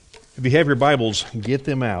If you have your Bibles, get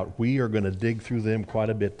them out. We are going to dig through them quite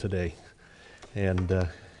a bit today. And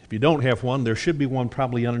if you don't have one, there should be one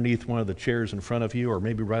probably underneath one of the chairs in front of you, or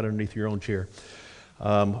maybe right underneath your own chair.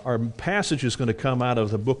 Our passage is going to come out of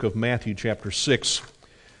the book of Matthew, chapter 6.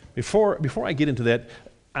 Before I get into that,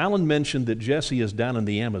 Alan mentioned that Jesse is down in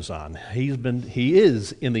the Amazon. He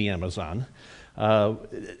is in the Amazon.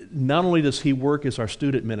 Not only does he work as our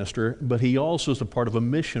student minister, but he also is a part of a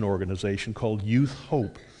mission organization called Youth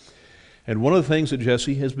Hope. And one of the things that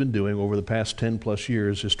Jesse has been doing over the past 10 plus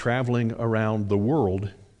years is traveling around the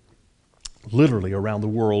world, literally around the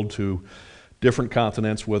world, to different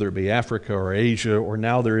continents, whether it be Africa or Asia, or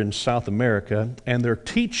now they're in South America, and they're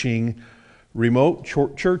teaching remote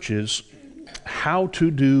churches how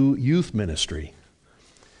to do youth ministry.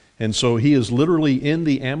 And so he is literally in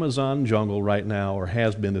the Amazon jungle right now, or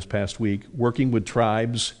has been this past week, working with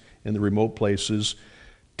tribes in the remote places,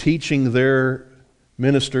 teaching their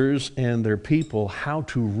ministers and their people how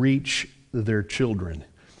to reach their children.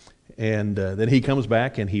 And then he comes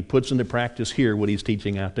back and he puts into practice here what he's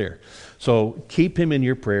teaching out there. So keep him in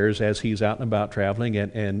your prayers as he's out and about traveling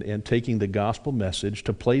and taking the gospel message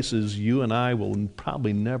to places you and I will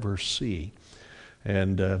probably never see.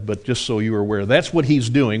 And but just so you are aware, that's what he's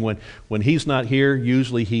doing. When he's not here,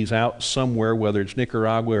 usually he's out somewhere, whether it's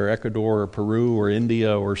Nicaragua or Ecuador or Peru or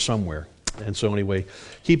India or somewhere. And so anyway,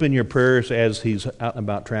 keep in your prayers as he's out and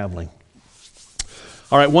about traveling.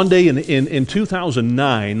 All right, one day in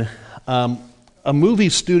 2009, a movie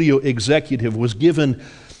studio executive was given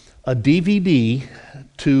a DVD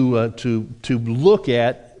to look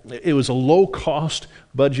at. It was a low-cost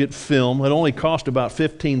budget film. It only cost about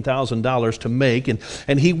 $15,000 to make,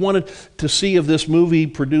 and he wanted to see if this movie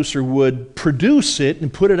producer would produce it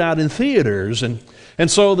and put it out in theaters. And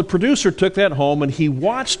so the producer took that home, and he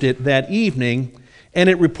watched it that evening, and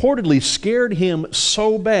it reportedly scared him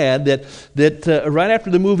so bad that right after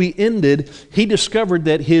the movie ended, he discovered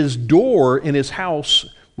that his door in his house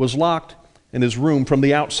was locked in his room from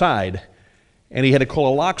the outside. And he had to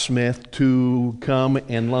call a locksmith to come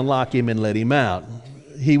and unlock him and let him out.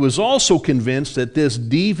 He was also convinced that this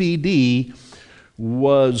DVD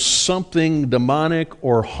was something demonic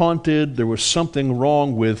or haunted. There was something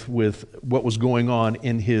wrong with what was going on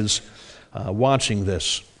in his watching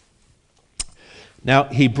this. Now,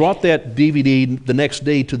 he brought that DVD the next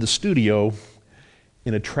day to the studio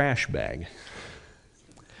in a trash bag.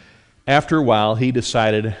 After a while, he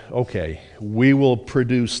decided, okay, we will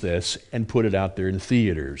produce this and put it out there in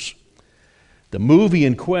theaters. The movie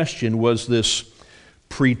in question was this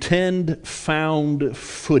pretend found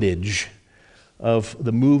footage of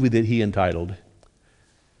the movie that he entitled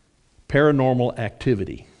Paranormal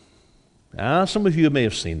Activity. Now, some of you may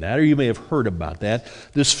have seen that, or you may have heard about that.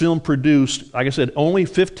 This film produced, like I said, only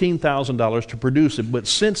 $15,000 to produce it, but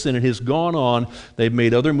since then it has gone on. They've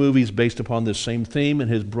made other movies based upon this same theme and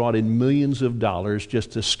has brought in millions of dollars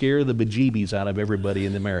just to scare the bejeebies out of everybody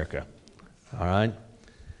in America. All right?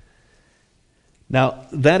 Now,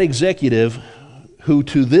 that executive, who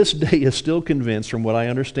to this day is still convinced, from what I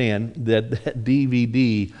understand, that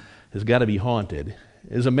DVD has got to be haunted,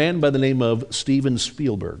 is a man by the name of Steven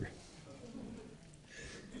Spielberg.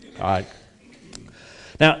 All right.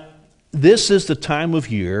 Now, this is the time of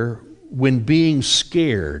year when being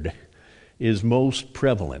scared is most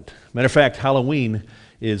prevalent. Matter of fact, Halloween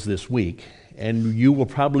is this week, and you will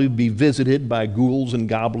probably be visited by ghouls and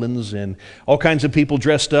goblins and all kinds of people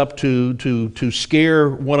dressed up to scare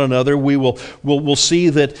one another. We'll see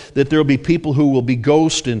that there will be people who will be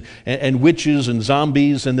ghosts and witches and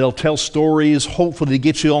zombies, and they'll tell stories, hopefully to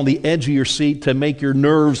get you on the edge of your seat, to make your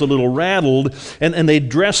nerves a little rattled. And they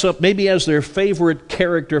dress up maybe as their favorite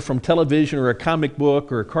character from television or a comic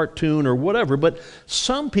book or a cartoon or whatever. But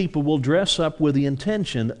some people will dress up with the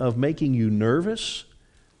intention of making you nervous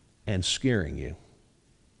and scaring you.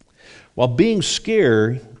 While being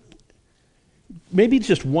scared, maybe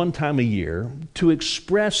just one time a year, to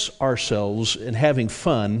express ourselves and having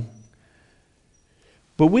fun,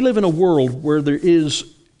 but we live in a world where there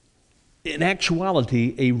is, in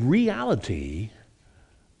actuality, a reality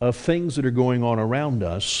of things that are going on around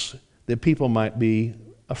us that people might be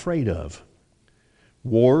afraid of.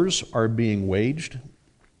 Wars are being waged.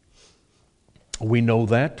 We know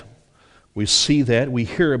that. We see that, we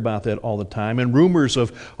hear about that all the time, and rumors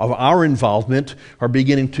of our involvement are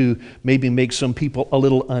beginning to maybe make some people a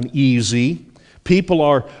little uneasy. People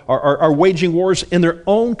are waging wars in their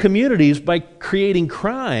own communities by creating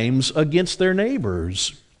crimes against their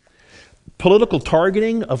neighbors. Political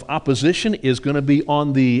targeting of opposition is going to be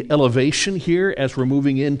on the elevation here as we're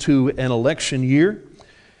moving into an election year.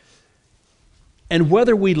 And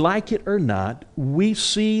whether we like it or not, we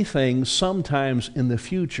see things sometimes in the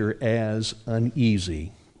future as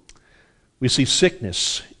uneasy. We see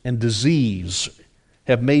sickness and disease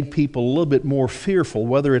have made people a little bit more fearful,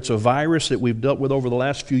 whether it's a virus that we've dealt with over the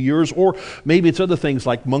last few years, or maybe it's other things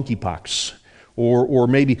like monkeypox, or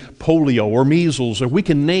maybe polio or measles, or we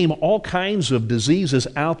can name all kinds of diseases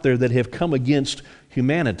out there that have come against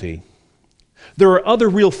humanity. There are other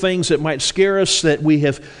real things that might scare us that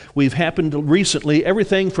we've happened recently,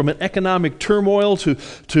 everything from an economic turmoil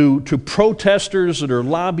to protesters that are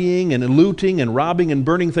lobbying and looting and robbing and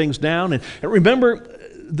burning things down. And remember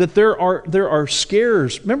that there are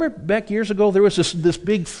scares. Remember back years ago there was this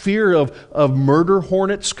big fear of murder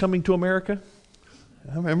hornets coming to America?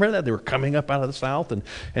 I remember that. They were coming up out of the south,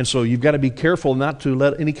 and so you've got to be careful not to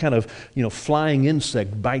let any kind of flying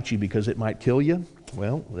insect bite you because it might kill you.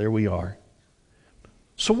 Well, there we are.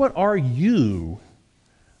 So what are you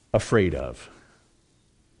afraid of?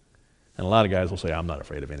 And a lot of guys will say, I'm not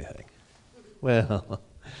afraid of anything. Well,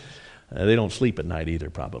 they don't sleep at night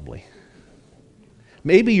either, probably.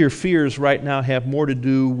 Maybe your fears right now have more to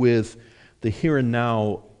do with the here and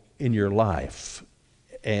now in your life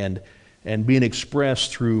and being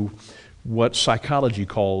expressed through what psychology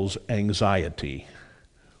calls anxiety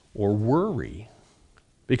or worry.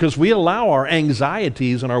 Because we allow our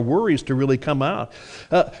anxieties and our worries to really come out.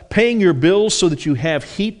 Paying your bills so that you have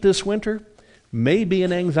heat this winter may be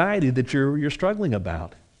an anxiety that you're struggling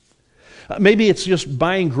about. Maybe it's just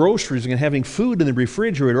buying groceries and having food in the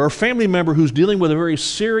refrigerator, or a family member who's dealing with a very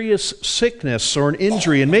serious sickness or an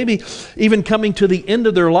injury, and maybe even coming to the end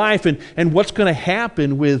of their life and what's going to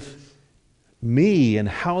happen with me and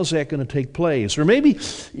how's that going to take place? Or maybe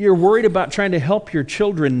you're worried about trying to help your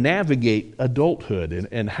children navigate adulthood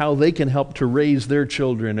and how they can help to raise their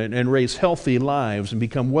children and raise healthy lives and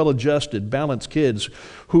become well-adjusted, balanced kids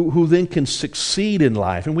who then can succeed in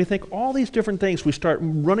life. And we think all these different things, we start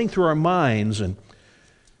running through our minds.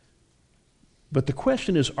 But the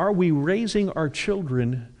question is, are we raising our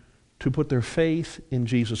children to put their faith in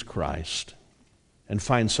Jesus Christ and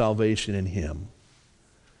find salvation in Him?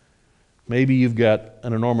 Maybe you've got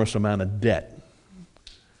an enormous amount of debt,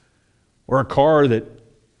 or a car that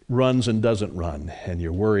runs and doesn't run, and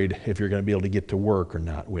you're worried if you're going to be able to get to work or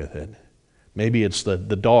not with it. Maybe it's the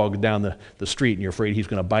dog down the street, and you're afraid he's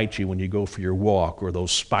going to bite you when you go for your walk, or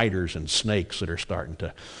those spiders and snakes that are starting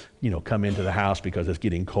to, come into the house because it's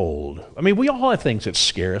getting cold. I mean, we all have things that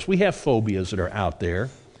scare us. We have phobias that are out there.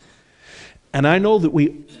 And I know that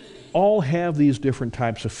we all have these different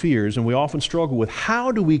types of fears, and we often struggle with how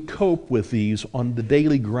do we cope with these on the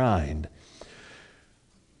daily grind.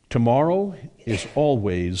 Tomorrow is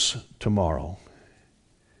always tomorrow,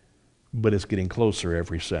 but it's getting closer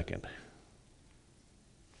every second.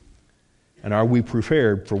 And are we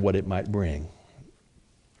prepared for what it might bring?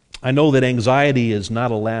 I know that anxiety is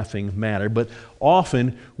not a laughing matter, but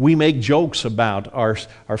often we make jokes about our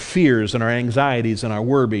fears and our anxieties and our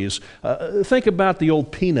worries. Think about the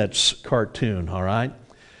old Peanuts cartoon, all right?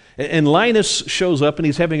 And Linus shows up and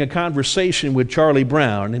he's having a conversation with Charlie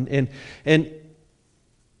Brown. And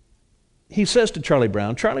he says to Charlie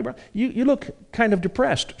Brown, you look kind of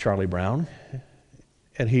depressed, Charlie Brown.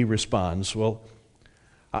 And he responds, well,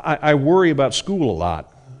 I worry about school a lot.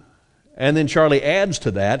 And then Charlie adds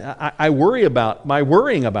to that, I worry about my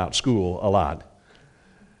worrying about school a lot.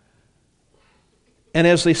 And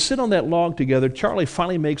as they sit on that log together, Charlie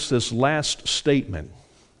finally makes this last statement.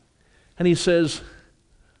 And he says,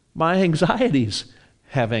 my anxieties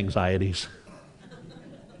have anxieties.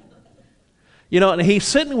 And he's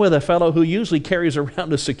sitting with a fellow who usually carries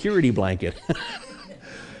around a security blanket.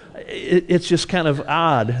 It's just kind of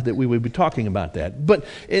odd that we would be talking about that. But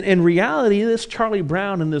in reality, this Charlie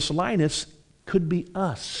Brown and this Linus could be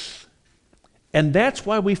us. And that's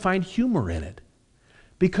why we find humor in it.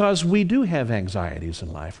 Because we do have anxieties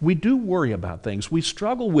in life. We do worry about things. We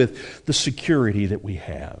struggle with the security that we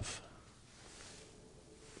have.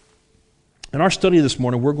 In our study this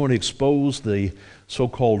morning, we're going to expose the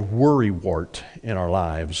so-called worry wart in our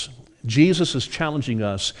lives. Jesus is challenging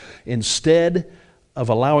us, instead of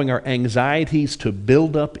allowing our anxieties to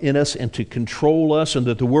build up in us and to control us, and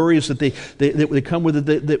that the worries that they come with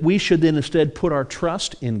it, that we should then instead put our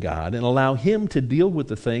trust in God and allow Him to deal with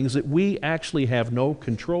the things that we actually have no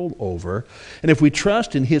control over. And if we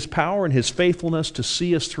trust in His power and His faithfulness to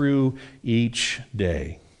see us through each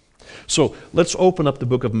day. So let's open up the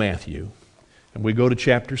book of Matthew, and we go to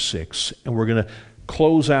chapter 6, and we're going to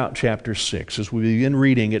close out chapter 6 as we begin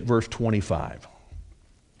reading at verse 25.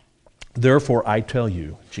 Therefore, I tell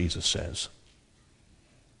you, Jesus says,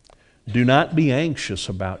 do not be anxious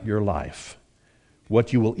about your life,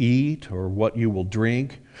 what you will eat or what you will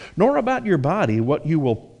drink, nor about your body, what you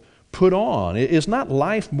will put on. Is not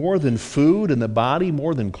life more than food, and the body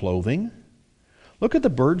more than clothing? Look at the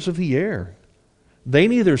birds of the air. They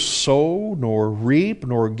neither sow nor reap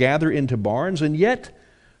nor gather into barns, and yet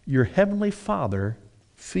your heavenly Father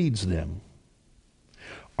feeds them.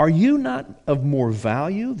 Are you not of more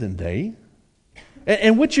value than they?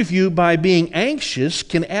 And which of you, by being anxious,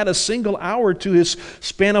 can add a single hour to his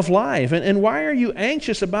span of life? And why are you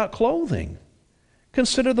anxious about clothing?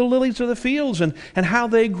 Consider the lilies of the fields and how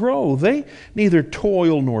they grow. They neither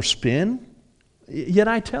toil nor spin. Yet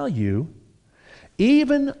I tell you,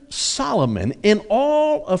 even Solomon, in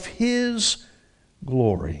all of his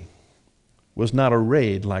glory, was not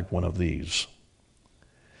arrayed like one of these.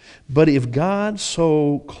 But if God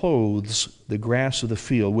so clothes the grass of the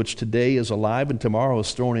field, which today is alive and tomorrow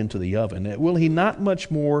is thrown into the oven, will he not much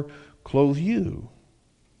more clothe you?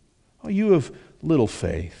 Oh, you have little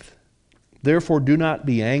faith. Therefore do not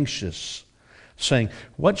be anxious, saying,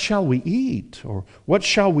 what shall we eat? Or what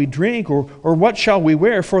shall we drink? Or what shall we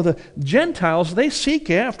wear? For the Gentiles, they seek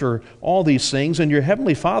after all these things, and your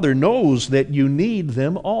heavenly Father knows that you need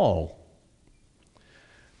them all.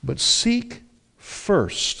 But seek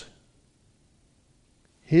first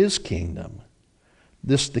his kingdom,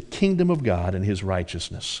 the kingdom of God and his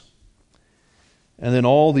righteousness. And then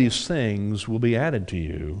all these things will be added to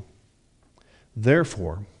you.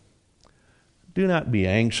 Therefore, do not be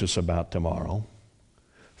anxious about tomorrow,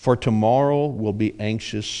 for tomorrow will be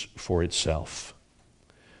anxious for itself.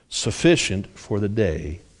 Sufficient for the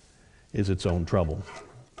day is its own trouble.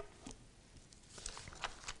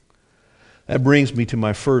 That brings me to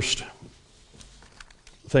my first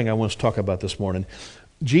thing I want to talk about this morning.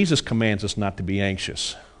 Jesus commands us not to be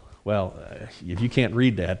anxious. Well, if you can't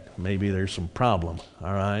read that, maybe there's some problem,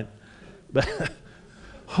 all right? But,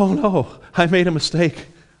 oh no, I made a mistake,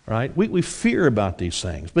 right? We fear about these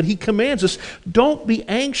things. But he commands us, don't be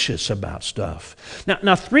anxious about stuff.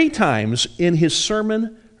 Now 3 times in his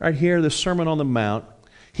sermon, right here, the Sermon on the Mount,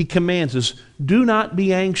 he commands us, do not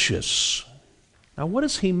be anxious. Now what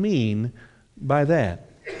does he mean by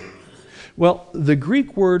that? Well, the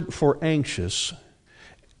Greek word for anxious,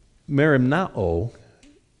 merimnao,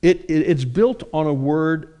 it's built on a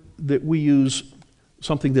word that we use,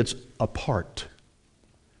 something that's apart.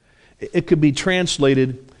 It could be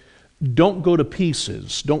translated, don't go to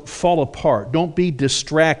pieces, don't fall apart, don't be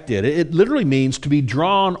distracted. It literally means to be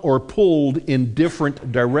drawn or pulled in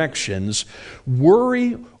different directions.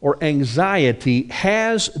 Worry or anxiety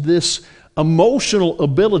has this emotional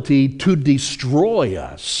ability to destroy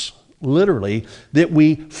us, literally, that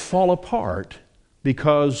we fall apart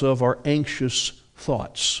because of our anxious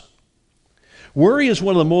thoughts. Worry is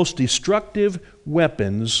one of the most destructive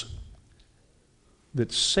weapons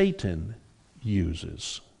that Satan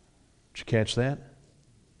uses. Did you catch that?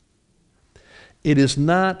 It is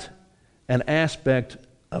not an aspect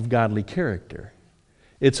of godly character.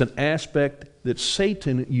 It's an aspect that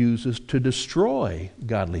Satan uses to destroy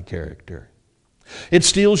godly character. It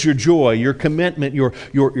steals your joy, your commitment, your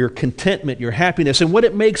contentment, your happiness. And what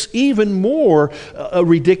it makes even more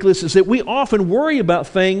ridiculous is that we often worry about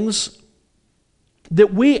things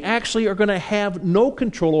that we actually are going to have no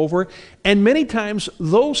control over, and many times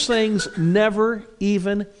those things never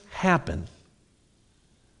even happen.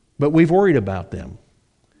 But we've worried about them.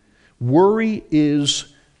 Worry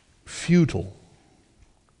is futile.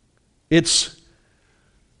 It's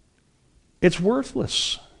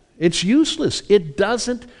worthless. It's useless. It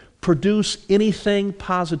doesn't produce anything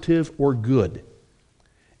positive or good.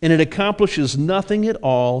 And it accomplishes nothing at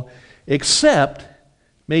all except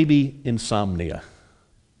maybe insomnia.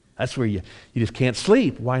 That's where you just can't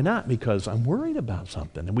sleep. Why not? Because I'm worried about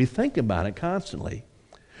something, and we think about it constantly.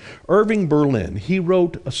 Irving Berlin, he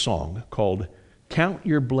wrote a song called Count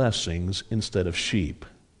Your Blessings Instead of Sheep.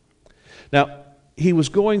 Now, he was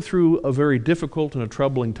going through a very difficult and a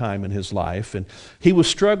troubling time in his life, and he was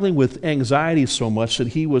struggling with anxiety so much that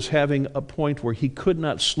he was having a point where he could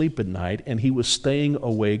not sleep at night, and he was staying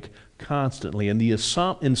awake constantly, and the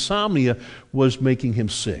insomnia was making him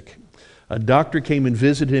sick. A doctor came and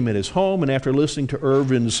visited him at his home, and after listening to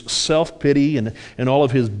Irvin's self-pity and all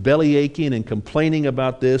of his belly aching and complaining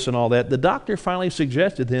about this and all that, the doctor finally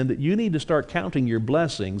suggested to him that you need to start counting your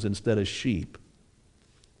blessings instead of sheep.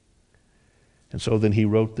 And so then he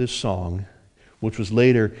wrote this song, which was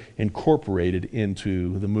later incorporated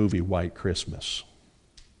into the movie White Christmas.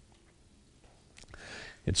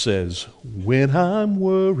 It says, when I'm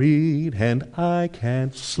worried and I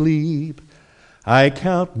can't sleep, I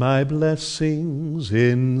count my blessings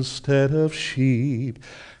instead of sheep,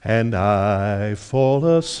 and I fall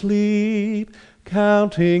asleep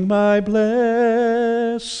counting my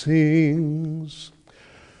blessings.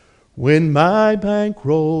 When my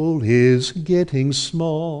bankroll is getting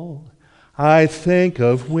small, I think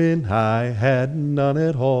of when I had none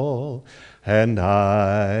at all, and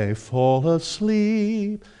I fall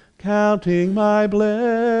asleep counting my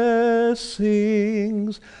blessings.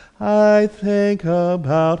 I think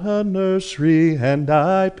about a nursery and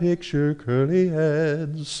I picture curly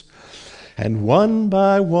heads, and one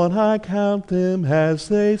by one I count them as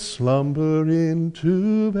they slumber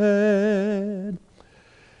into bed.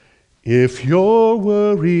 If you're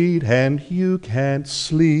worried and you can't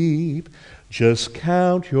sleep, just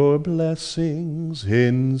count your blessings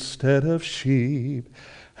instead of sheep,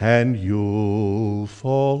 and you'll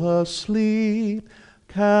fall asleep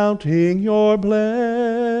counting your blessings.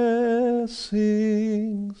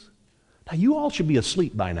 Now, you all should be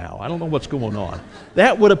asleep by now. I don't know what's going on.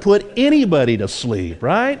 That would have put anybody to sleep,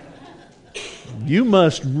 right? You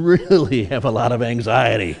must really have a lot of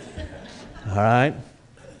anxiety. All right?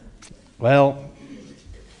 Well,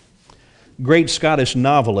 great Scottish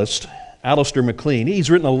novelist Alistair MacLean,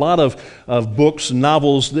 he's written a lot of books and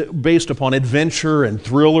novels based upon adventure and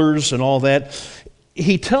thrillers and all that.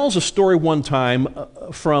 He tells a story one time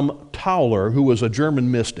from Tauler, who was a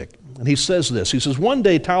German mystic. And he says this. He says, one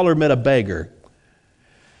day Tauler met a beggar.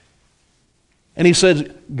 And he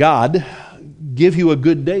said, God, give you a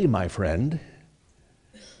good day, my friend.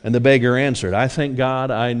 And the beggar answered, I thank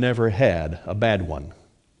God I never had a bad one.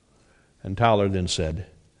 And Tauler then said,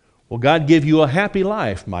 well, God give you a happy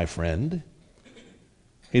life, my friend.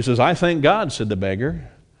 He says, I thank God, said the beggar.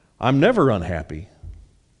 I'm never unhappy.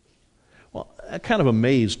 Well, that kind of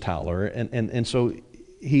amazed Tauler, and so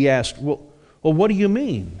he asked, well, what do you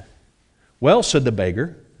mean? Well, said the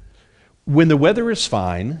beggar, when the weather is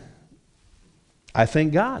fine, I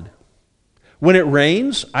thank God. When it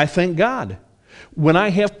rains, I thank God. When I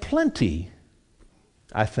have plenty,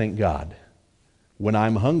 I thank God. When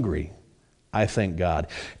I'm hungry, I thank God.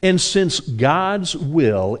 And since God's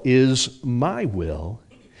will is my will,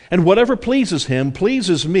 and whatever pleases Him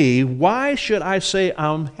pleases me, why should I say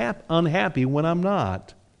I'm unhappy when I'm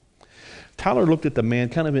not? Tauler looked at the man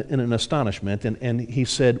kind of in an astonishment, and he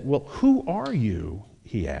said, well, who are you?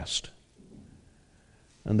 He asked.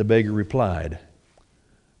 And the beggar replied,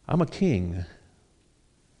 I'm a king.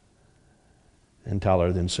 And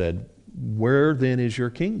Tauler then said, where then is your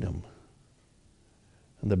kingdom?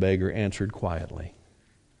 And the beggar answered quietly,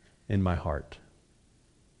 in my heart.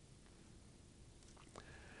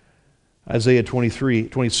 Isaiah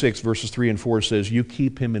 26, verses 3 and 4 says, you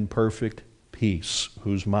keep him in perfect peace,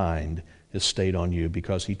 whose mind is stayed on you,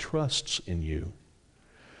 because he trusts in you.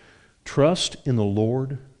 Trust in the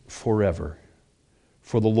Lord forever,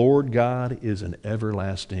 for the Lord God is an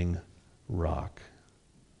everlasting rock.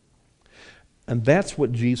 And that's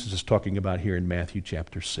what Jesus is talking about here in Matthew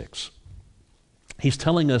chapter 6. He's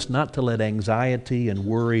telling us not to let anxiety and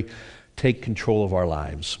worry take control of our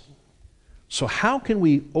lives. So how can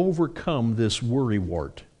we overcome this worry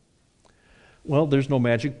wart? Well, there's no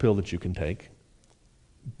magic pill that you can take.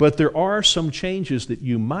 But there are some changes that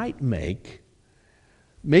you might make,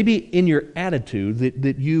 maybe in your attitude,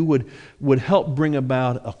 that you would help bring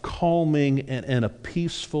about a calming and a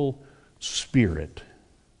peaceful spirit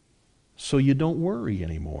so you don't worry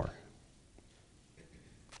anymore.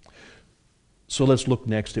 So let's look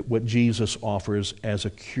next at what Jesus offers as a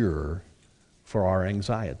cure for our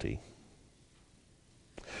anxiety.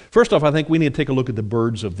 First off, I think we need to take a look at the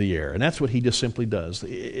birds of the air, and that's what he just simply does.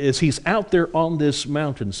 As he's out there on this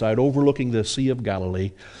mountainside overlooking the Sea of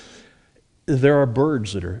Galilee, there are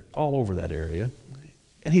birds that are all over that area.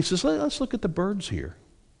 And he says, let's look at the birds here.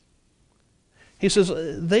 He says,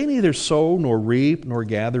 they neither sow nor reap nor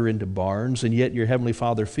gather into barns, and yet your heavenly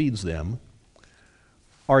Father feeds them.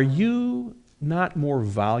 Are you not more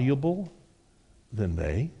valuable than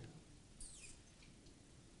they?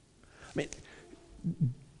 I mean,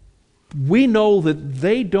 we know that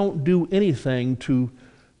they don't do anything to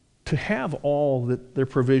have all that their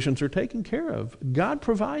provisions are taken care of. God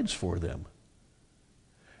provides for them.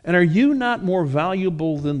 And are you not more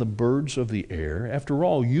valuable than the birds of the air? After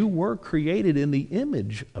all, you were created in the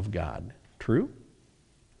image of God. True?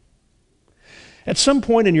 At some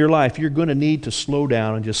point in your life, you're going to need to slow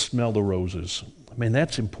down and just smell the roses. I mean,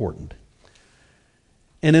 that's important.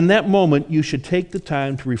 And in that moment, you should take the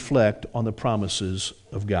time to reflect on the promises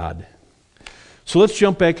of God. So let's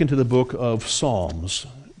jump back into the book of Psalms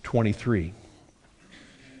 23.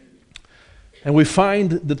 And we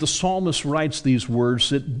find that the psalmist writes these words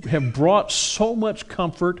that have brought so much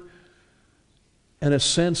comfort and a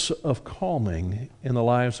sense of calming in the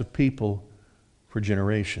lives of people for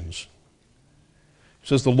generations. It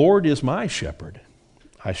says, the Lord is my shepherd,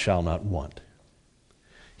 I shall not want.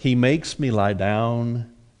 He makes me lie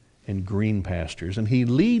down in green pastures, and he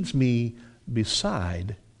leads me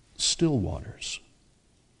beside still waters.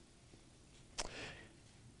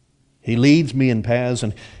 He leads me in paths,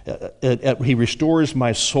 and he restores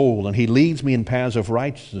my soul, and he leads me in paths of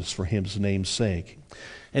righteousness for his name's sake.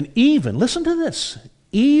 And even, listen to this,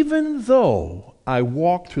 even though I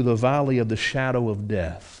walk through the valley of the shadow of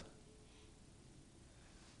death,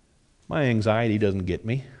 my anxiety doesn't get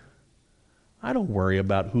me. I don't worry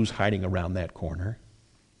about who's hiding around that corner.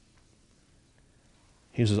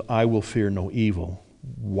 He says, I will fear no evil.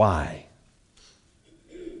 Why?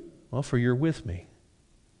 Well, for you're with me.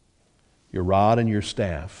 Your rod and your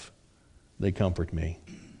staff, they comfort me.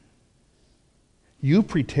 You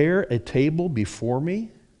prepare a table before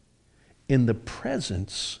me in the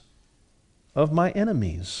presence of my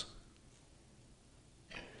enemies.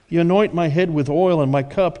 You anoint my head with oil, and my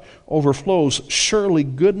cup overflows. Surely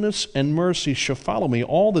goodness and mercy shall follow me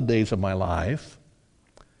all the days of my life,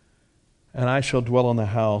 and I shall dwell in the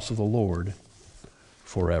house of the Lord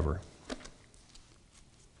forever.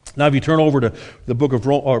 Now, if you turn over to the book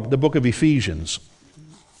of Ephesians,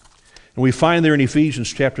 and we find there in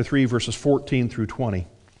Ephesians chapter 3, verses 14 through 20,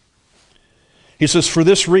 he says, for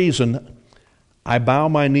this reason I bow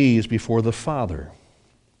my knees before the Father,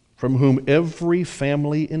 from whom every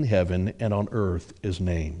family in heaven and on earth is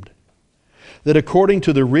named, that according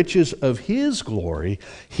to the riches of his glory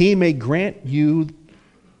he may grant you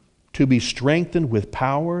to be strengthened with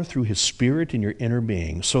power through his Spirit in your inner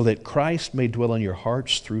being, so that Christ may dwell in your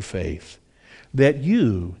hearts through faith, that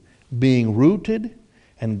you, being rooted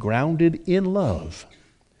and grounded in love,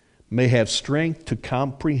 may have strength to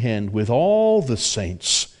comprehend with all the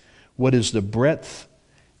saints what is the breadth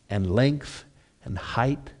and length and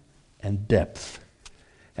height and depth,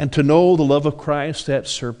 and to know the love of Christ that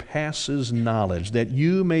surpasses knowledge, that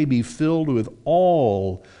you may be filled with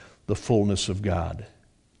all the fullness of God.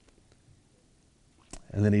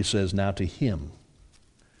 And then he says, now to him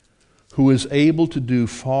who is able to do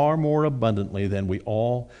far more abundantly than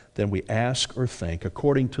we ask or think,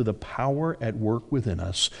 according to the power at work within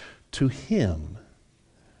us, to him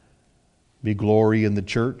be glory in the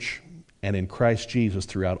church and in Christ Jesus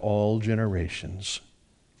throughout all generations,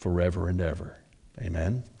 forever and ever.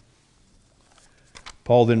 Amen.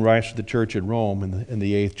 Paul then writes to the church at Rome in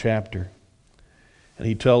the 8th chapter, and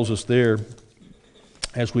he tells us there,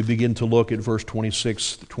 as we begin to look at verse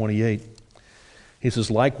 26 to 28, he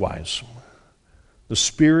says, likewise, the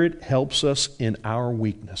Spirit helps us in our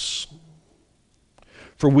weakness.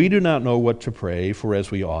 For we do not know what to pray for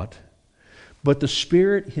as we ought, but the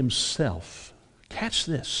Spirit himself, catch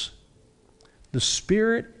this, the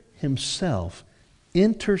Spirit himself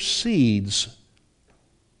intercedes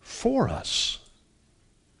for us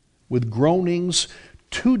with groanings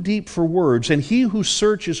too deep for words. And he who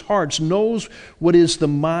searches hearts knows what is the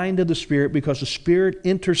mind of the Spirit, because the Spirit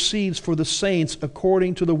intercedes for the saints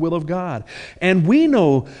according to the will of God. And we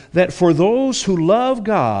know that for those who love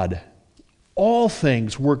God, all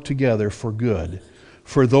things work together for good,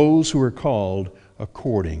 for those who are called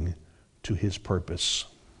according to his purpose.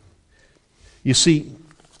 You see,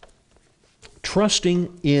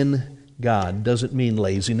 trusting in God doesn't mean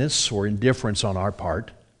laziness or indifference on our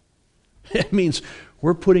part. It means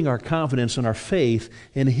we're putting our confidence and our faith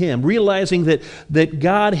in him, realizing that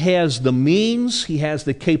God has the means, he has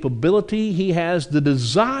the capability, he has the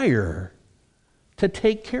desire to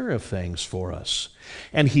take care of things for us.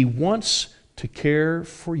 And he wants to care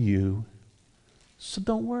for you, so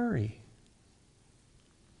don't worry.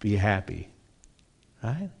 Be happy.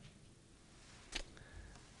 Right?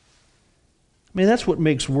 I mean, that's what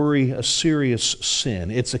makes worry a serious sin.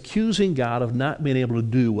 It's accusing God of not being able to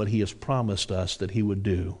do what he has promised us that he would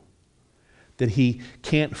do, that he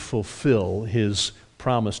can't fulfill his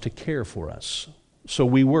promise to care for us. So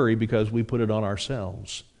we worry because we put it on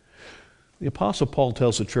ourselves. The Apostle Paul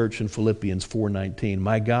tells the church in Philippians 4:19,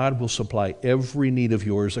 my God will supply every need of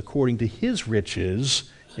yours according to his riches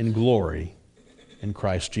in glory in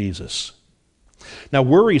Christ Jesus. Now,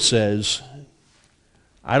 worry says,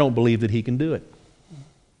 I don't believe that he can do it.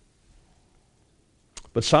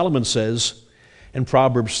 But Solomon says in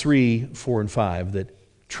Proverbs 3:4 and 5 that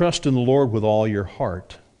trust in the Lord with all your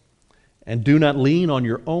heart and do not lean on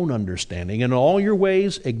your own understanding. In all your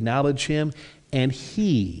ways acknowledge him, and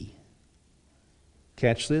he,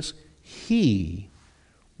 catch this, he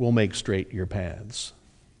will make straight your paths.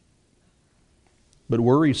 But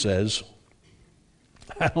worry says,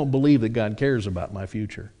 I don't believe that God cares about my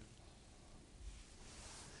future.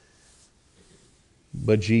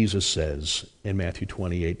 But Jesus says in Matthew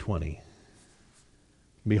 28:20,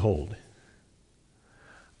 Behold,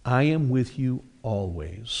 I am with you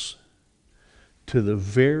always, to the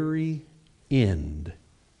very end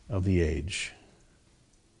of the age.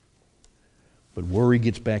 But worry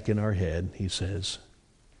gets back in our head. He says,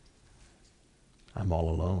 I'm all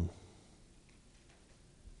alone.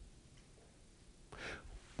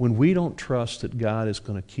 When we don't trust that God is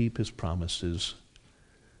going to keep his promises,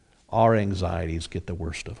 our anxieties get the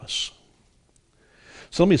worst of us.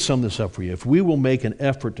 So let me sum this up for you. If we will make an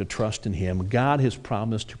effort to trust in him, God has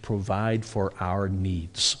promised to provide for our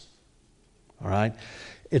needs. All right?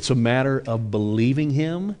 It's a matter of believing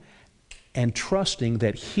him and trusting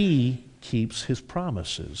that he keeps his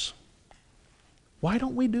promises. Why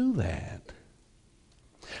don't we do that?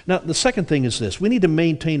 Now, the second thing is this. We need to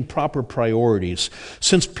maintain proper priorities.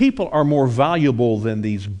 Since people are more valuable than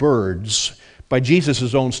these birds, by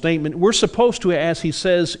Jesus' own statement, we're supposed to, as he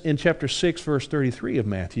says in chapter 6, verse 33 of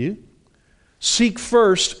Matthew, seek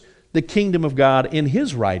first the kingdom of God in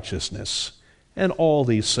his righteousness, and all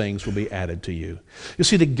these things will be added to you. You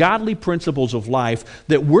see, the godly principles of life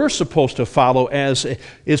that we're supposed to follow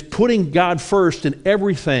is putting God first in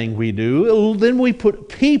everything we do. Then we put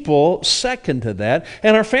people second to that,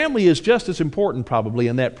 and our family is just as important probably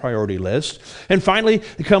in that priority list. And finally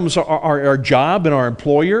comes our job and our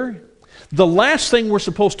employer. The last thing we're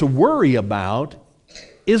supposed to worry about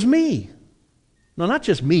is me. No, not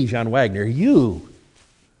just me, John Wagner, you.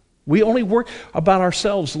 We only worry about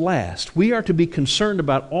ourselves last. We are to be concerned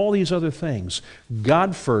about all these other things.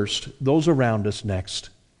 God first, those around us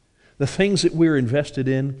next, the things that we're invested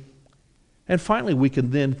in, and finally we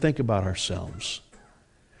can then think about ourselves.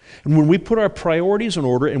 And when we put our priorities in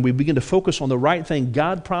order and we begin to focus on the right thing,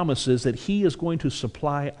 God promises that he is going to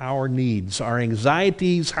supply our needs. Our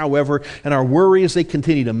anxieties, however, and our worries, they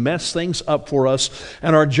continue to mess things up for us.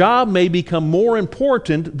 And our job may become more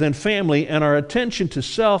important than family, and our attention to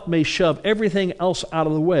self may shove everything else out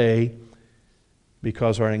of the way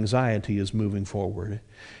because our anxiety is moving forward.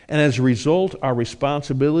 And as a result, our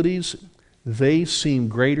responsibilities, they seem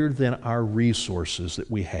greater than our resources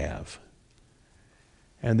that we have.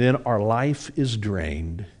 And then our life is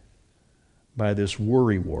drained by this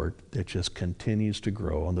worry wart that just continues to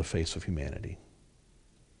grow on the face of humanity.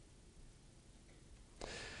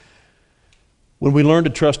 When we learn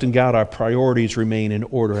to trust in God, our priorities remain in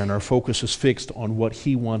order and our focus is fixed on what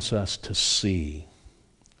he wants us to see.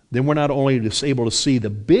 Then we're not only just able to see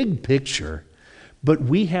the big picture, but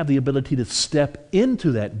we have the ability to step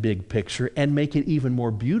into that big picture and make it even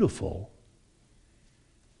more beautiful.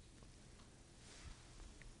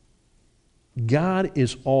 God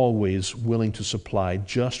is always willing to supply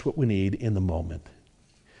just what we need in the moment.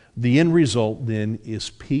 The end result then is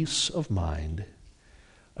peace of mind,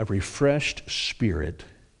 a refreshed spirit,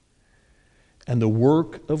 and the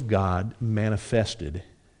work of God manifested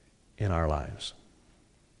in our lives.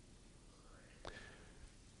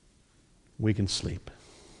 We can sleep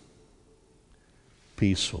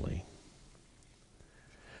peacefully.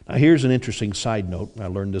 Now here's an interesting side note I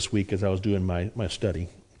learned this week as I was doing my study.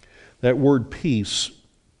 That word peace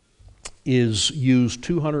is used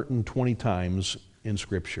 220 times in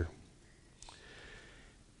Scripture.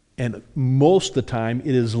 And most of the time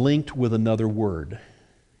it is linked with another word.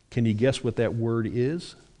 Can you guess what that word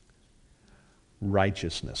is?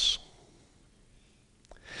 Righteousness.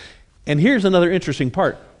 And here's another interesting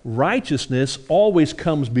part. Righteousness always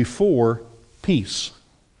comes before peace.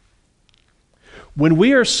 When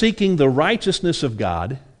we are seeking the righteousness of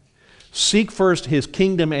God, seek first his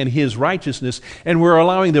kingdom and his righteousness, and we're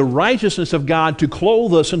allowing the righteousness of God to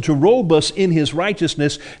clothe us and to robe us in his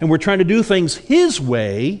righteousness, and we're trying to do things his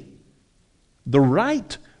way, the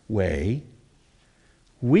right way,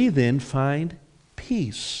 we then find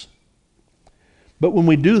peace. But when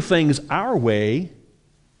we do things our way,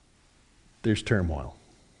 there's turmoil.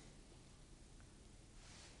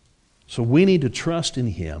 So we need to trust in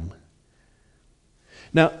him.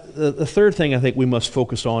 Now, the third thing I think we must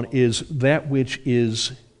focus on is that which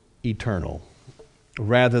is eternal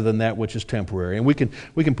rather than that which is temporary. And we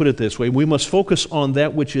can put it this way. We must focus on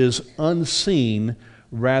that which is unseen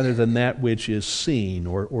rather than that which is seen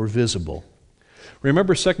or visible.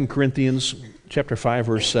 Remember 2 Corinthians chapter 5,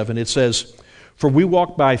 verse 7. It says, "For we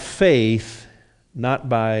walk by faith, not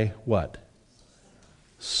by" what?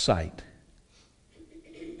 Sight.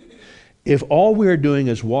 If all we are doing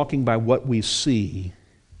is walking by what we see,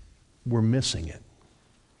 we're missing it.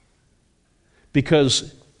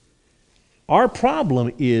 Because our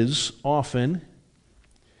problem is often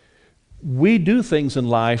we do things in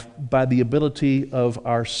life by the ability of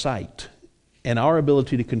our sight and our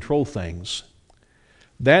ability to control things.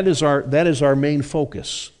 That is our main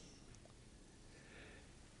focus.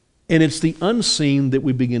 And it's the unseen that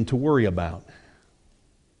we begin to worry about.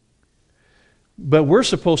 But we're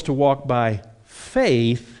supposed to walk by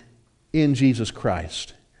faith in Jesus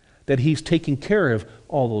Christ, that He's taking care of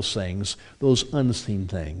all those things, those unseen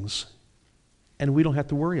things, and we don't have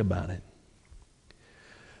to worry about it.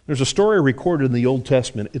 There's a story recorded in the Old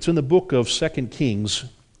Testament. It's in the book of 2 Kings,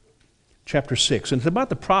 chapter 6, and it's about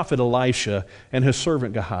the prophet Elisha and his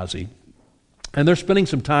servant Gehazi. And they're spending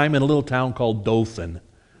some time in a little town called Dothan.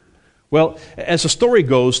 Well, as the story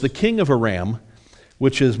goes, the king of Aram,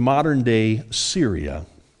 which is modern-day Syria,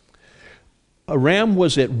 Aram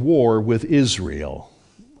was at war with Israel.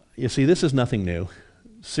 You see, this is nothing new.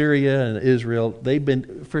 Syria and Israel, they've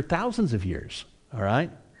been for thousands of years, all right?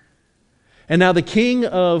 And now the king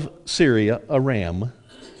of Syria, Aram, all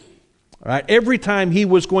right, every time he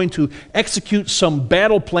was going to execute some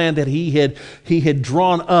battle plan that he had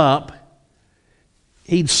drawn up,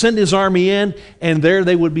 he'd send his army in, and there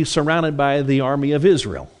they would be surrounded by the army of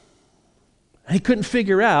Israel. He couldn't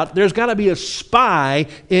figure out, there's got to be a spy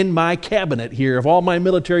in my cabinet here of all my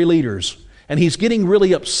military leaders. And he's getting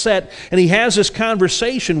really upset, and he has this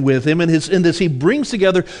conversation with him, and he brings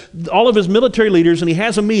together all of his military leaders, and he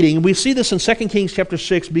has a meeting. And we see this in 2 Kings chapter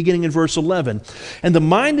 6, beginning in verse 11. And the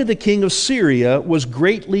mind of the king of Syria was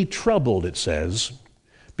greatly troubled, it says,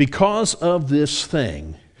 because of this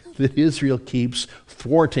thing that Israel keeps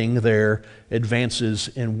thwarting their advances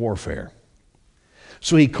in warfare.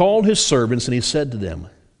 So he called his servants, and he said to them,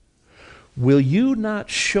 will you not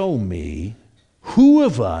show me who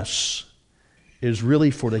of us is really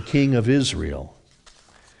for the king of Israel?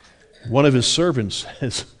 One of his servants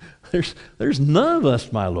says, there's none of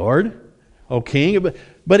us, my lord, O king,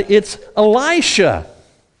 but it's Elisha,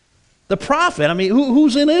 the prophet. I mean,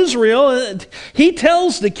 who's in Israel? He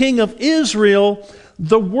tells the king of Israel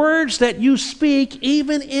the words that you speak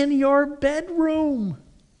even in your bedroom.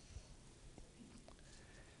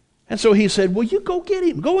 And so he said, well, you go get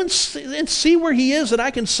him. Go and see where he is that I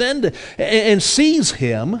can send and seize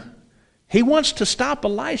him. He wants to stop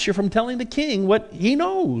Elisha from telling the king what he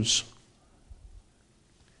knows.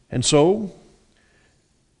 And so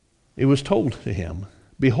it was told to him,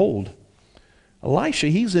 behold, Elisha,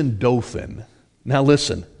 he's in Dothan. Now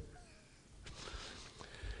listen.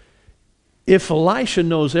 If Elisha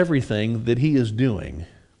knows everything that he is doing,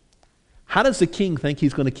 how does the king think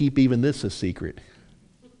he's going to keep even this a secret?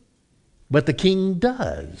 But the king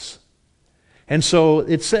does. And so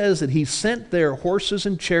it says that he sent their horses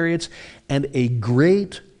and chariots and a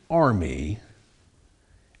great army,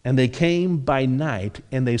 and they came by night,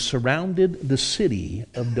 and they surrounded the city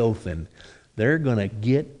of Dothan. They're going to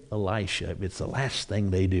get Elisha. It's the last thing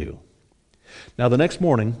they do. Now the next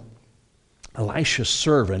morning, Elisha's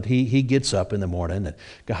servant, he gets up in the morning,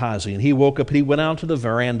 Gehazi, and he woke up and he went out to the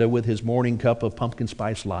veranda with his morning cup of pumpkin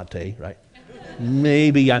spice latte, right?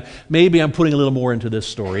 Maybe I'm putting a little more into this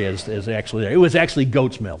story as actually there. It was actually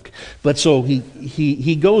goat's milk. But so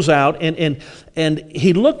he goes out and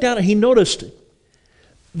he looked out and he noticed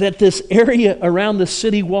that this area around the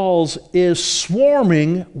city walls is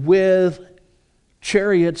swarming with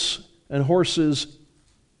chariots and horses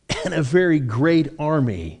and a very great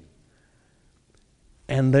army.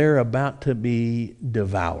 And they're about to be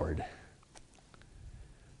devoured.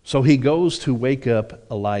 So he goes to wake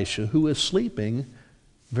up Elisha, who is sleeping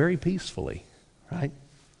very peacefully, right?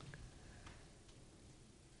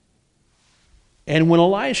 And when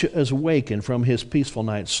Elisha is awakened from his peaceful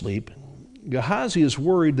night's sleep, Gehazi is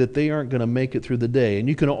worried that they aren't going to make it through the day. And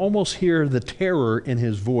you can almost hear the terror in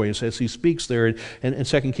his voice as he speaks there in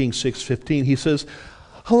 2 Kings 6:15. He says,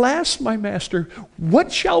 alas, my master,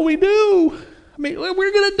 what shall we do? I mean,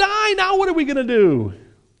 we're going to die. Now what are we going to do?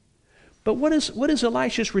 But what is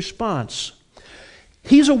Elisha's response?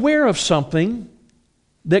 He's aware of something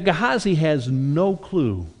that Gehazi has no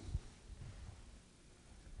clue.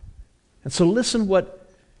 And so listen what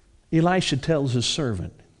Elisha tells his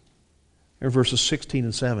servant. In verses 16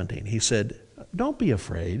 and 17, he said, don't be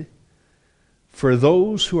afraid, for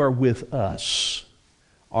those who are with us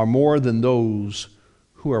are more than those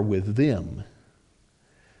who are with them.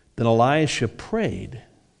 Then Elisha prayed.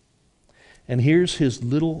 And here's his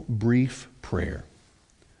little brief prayer.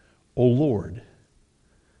 O Lord,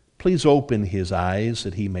 please open his eyes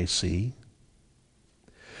that he may see.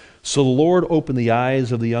 So the Lord opened the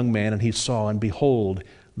eyes of the young man, and he saw, and behold,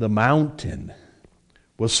 the mountain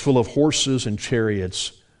was full of horses and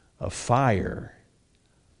chariots of fire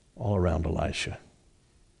all around Elisha.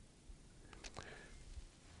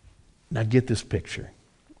 Now get this picture.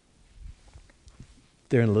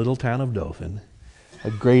 They're in a little town of Dothan.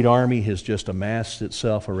 A great army has just amassed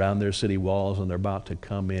itself around their city walls, and they're about to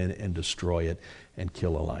come in and destroy it and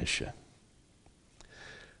kill Elisha.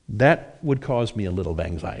 That would cause me a little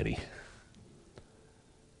anxiety.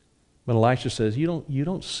 But Elisha says, you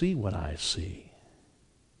don't see what I see.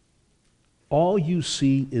 All you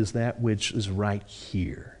see is that which is right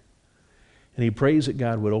here. And he prays that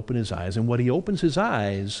God would open his eyes. And when he opens his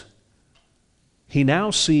eyes, he now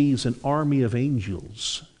sees an army of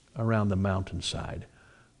angels around the mountainside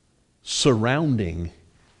surrounding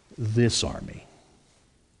this army.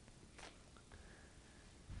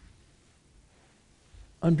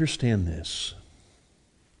 Understand this.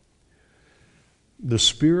 The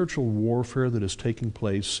spiritual warfare that is taking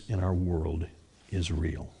place in our world is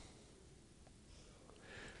real.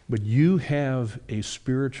 But you have a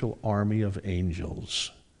spiritual army of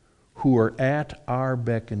angels who are at our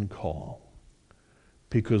beck and call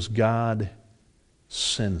because God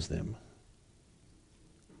sends them.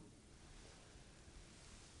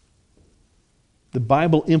 The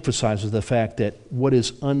Bible emphasizes the fact that what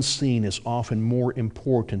is unseen is often more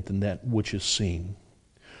important than that which is seen.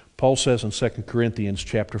 Paul says in 2 Corinthians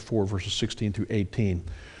chapter 4, verses 16 through 18,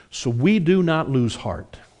 "So we do not lose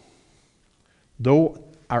heart. Though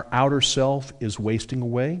our outer self is wasting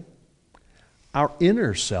away, our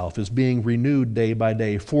inner self is being renewed day by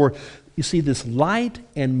day. For, you see, this light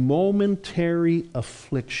and momentary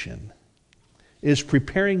affliction is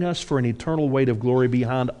preparing us for an eternal weight of glory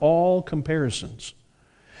beyond all comparisons.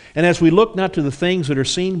 And as we look not to the things that are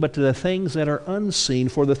seen, but to the things that are unseen,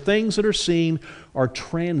 for the things that are seen are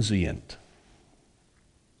transient,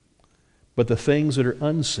 but the things that are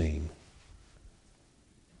unseen,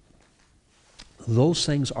 those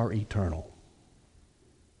things are eternal."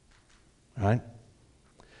 All right?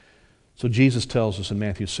 So Jesus tells us in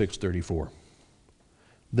Matthew 6:34,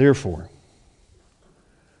 "Therefore,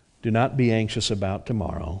 do not be anxious about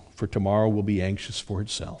tomorrow, for tomorrow will be anxious for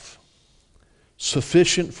itself.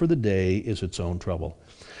 Sufficient for the day is its own trouble."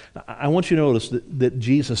 Now, I want you to notice that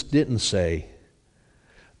Jesus didn't say,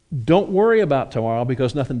 "Don't worry about tomorrow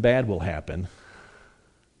because nothing bad will happen."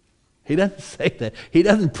 He doesn't say that. He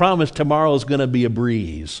doesn't promise tomorrow is going to be a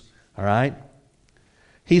breeze. All right?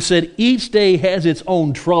 He said each day has its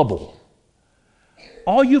own trouble.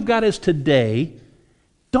 All you've got is today.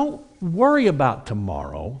 Don't worry about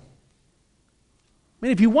tomorrow. I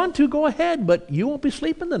mean, if you want to, go ahead, but you won't be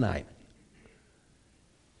sleeping tonight.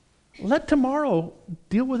 Let tomorrow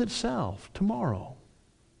deal with itself. Tomorrow.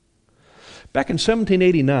 Back in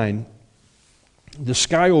 1789, the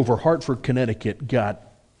sky over Hartford, Connecticut got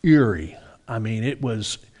eerie. I mean, it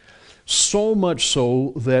was so much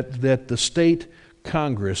so that the state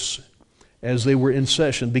Congress, as they were in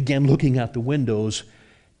session, began looking out the windows,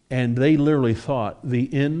 and they literally thought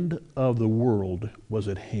the end of the world was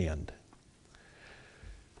at hand.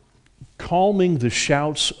 Calming the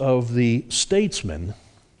shouts of the statesmen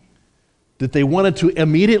that they wanted to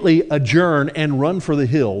immediately adjourn and run for the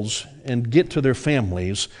hills and get to their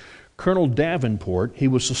families, Colonel Davenport, he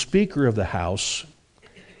was the Speaker of the House,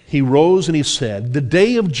 he rose and he said, "The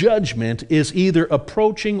day of judgment is either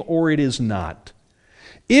approaching or it is not.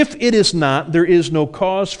 If it is not, there is no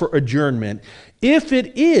cause for adjournment. If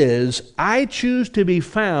it is, I choose to be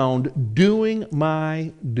found doing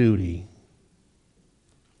my duty."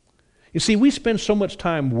 You see, we spend so much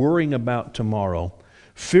time worrying about tomorrow,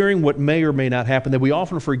 fearing what may or may not happen, that we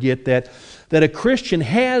often forget that a Christian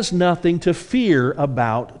has nothing to fear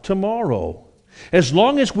about tomorrow. As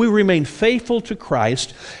long as we remain faithful to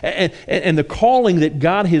Christ and the calling that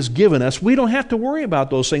God has given us, we don't have to worry about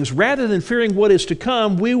those things. Rather than fearing what is to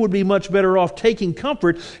come, we would be much better off taking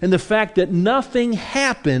comfort in the fact that nothing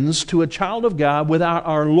happens to a child of God without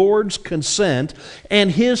our Lord's consent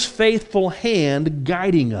and His faithful hand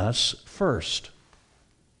guiding us first.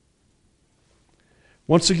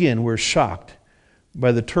 Once again, we're shocked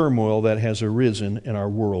by the turmoil that has arisen in our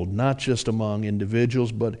world, not just among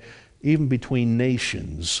individuals, but even between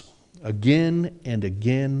nations. Again and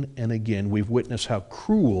again and again, we've witnessed how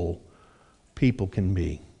cruel people can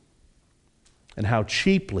be and how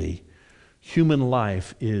cheaply human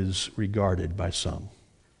life is regarded by some.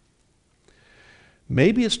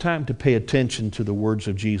 Maybe it's time to pay attention to the words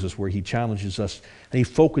of Jesus where He challenges us and He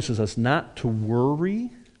focuses us not to worry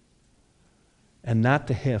and not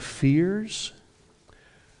to have fears,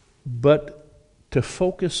 but to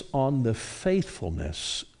focus on the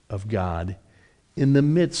faithfulness of God in the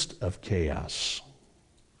midst of chaos.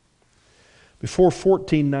 Before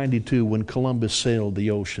 1492, when Columbus sailed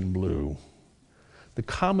the ocean blue, the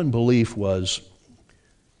common belief was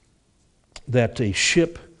that a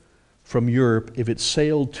ship from Europe, if it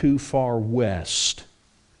sailed too far west,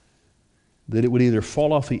 that it would either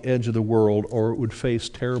fall off the edge of the world or it would face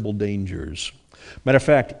terrible dangers. Matter of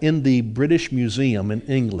fact, in the British Museum in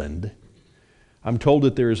England, I'm told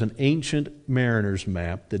that there is an ancient mariner's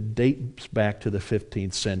map that dates back to the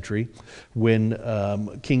 15th century when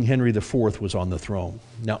King Henry IV was on the throne.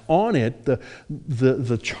 Now on it,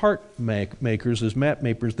 the chart makers, as map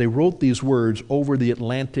makers, they wrote these words over the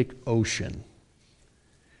Atlantic Ocean.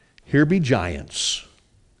 Here be giants.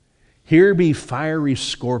 Here be fiery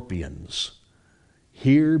scorpions.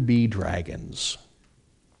 Here be dragons.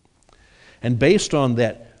 And based on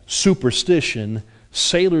that superstition,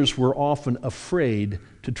 sailors were often afraid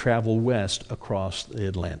to travel west across the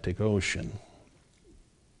Atlantic Ocean.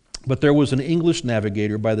 But there was an English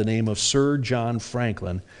navigator by the name of Sir John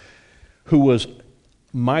Franklin who was a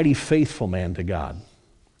mighty faithful man to God.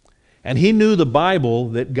 And he knew the Bible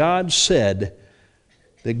that God said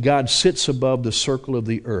that God sits above the circle of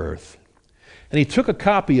the earth. And he took a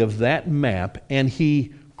copy of that map and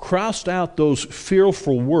he crossed out those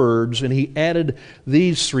fearful words and he added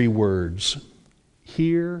these three words: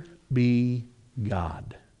 here be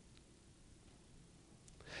God.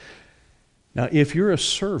 Now, if you're a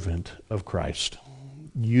servant of Christ,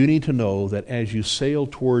 you need to know that as you sail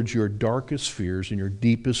towards your darkest fears and your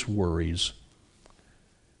deepest worries,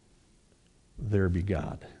 there be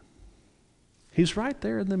God. He's right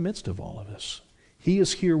there in the midst of all of us. He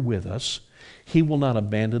is here with us. He will not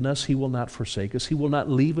abandon us. He will not forsake us. He will not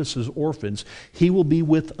leave us as orphans. He will be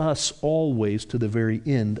with us always to the very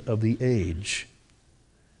end of the age.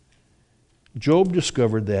 Job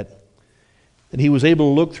discovered that, and he was able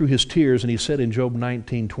to look through his tears, and he said in Job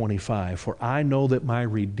 19:25, "For I know that my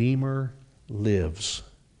Redeemer lives,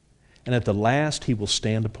 and at the last he will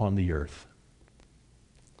stand upon the earth."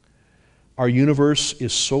 Our universe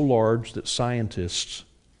is so large that scientists,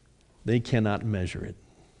 they cannot measure it.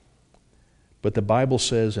 But the Bible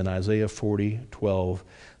says in Isaiah 40:12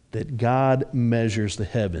 that God measures the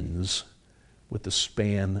heavens with the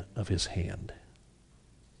span of his hand.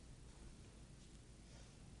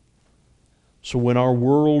 So when our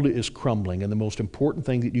world is crumbling, and the most important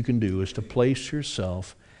thing that you can do is to place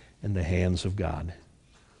yourself in the hands of God.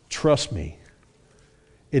 Trust me,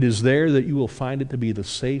 it is there that you will find it to be the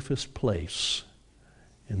safest place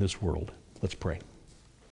in this world. Let's pray.